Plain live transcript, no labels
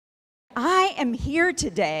am here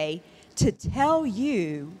today to tell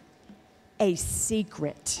you a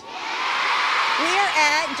secret. We are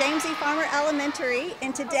at James E. Farmer Elementary,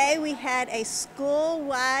 and today we had a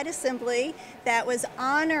school-wide assembly that was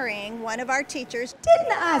honoring one of our teachers.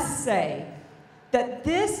 Didn't I say that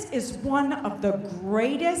this is one of the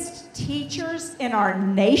greatest teachers in our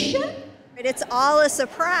nation? It's all a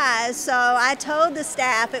surprise, so I told the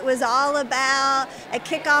staff it was all about a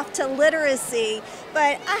kickoff to literacy,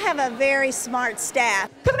 but I have a very smart staff.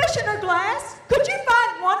 Commissioner Glass, could you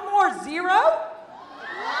find one more zero?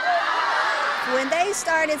 When they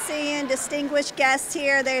started seeing distinguished guests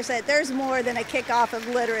here, they said there's more than a kickoff of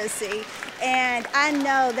literacy, and I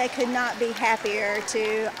know they could not be happier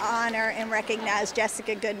to honor and recognize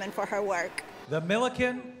Jessica Goodman for her work. The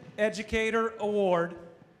Milken Educator Award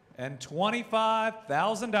and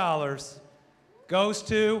 $25,000 goes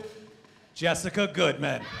to Jessica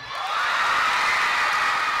Goodman.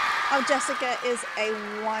 Oh, Jessica is a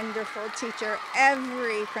wonderful teacher.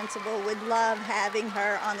 Every principal would love having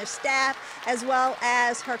her on their staff as well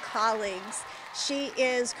as her colleagues. She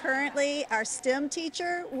is currently our STEM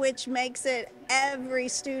teacher, which makes it every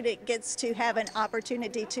student gets to have an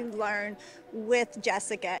opportunity to learn with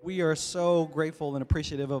Jessica. We are so grateful and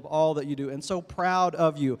appreciative of all that you do and so proud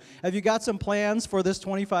of you. Have you got some plans for this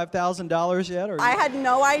 $25,000 yet? Or I had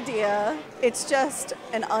no idea. It's just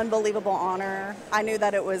an unbelievable honor. I knew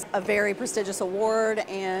that it was a very prestigious award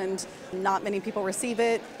and not many people receive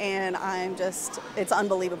it, and it's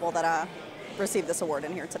unbelievable that I received this award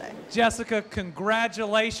in here today. Jessica,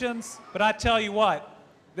 congratulations, but I tell you what,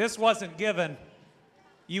 this wasn't given.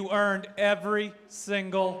 You earned every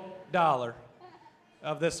single dollar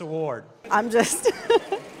of this award.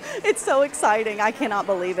 It's so exciting. I cannot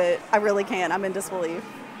believe it. I really can't. I'm in disbelief.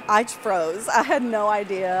 I froze. I had no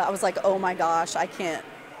idea. I was like, oh my gosh, I can't.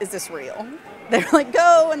 Is this real? They were like,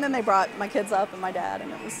 go, and then they brought my kids up and my dad, and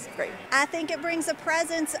it was great. I think it brings a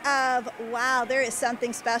presence of, wow, there is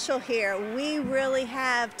something special here. We really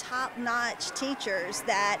have top-notch teachers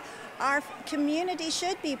that our community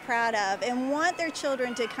should be proud of and want their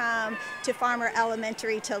children to come to Farmer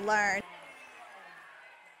Elementary to learn.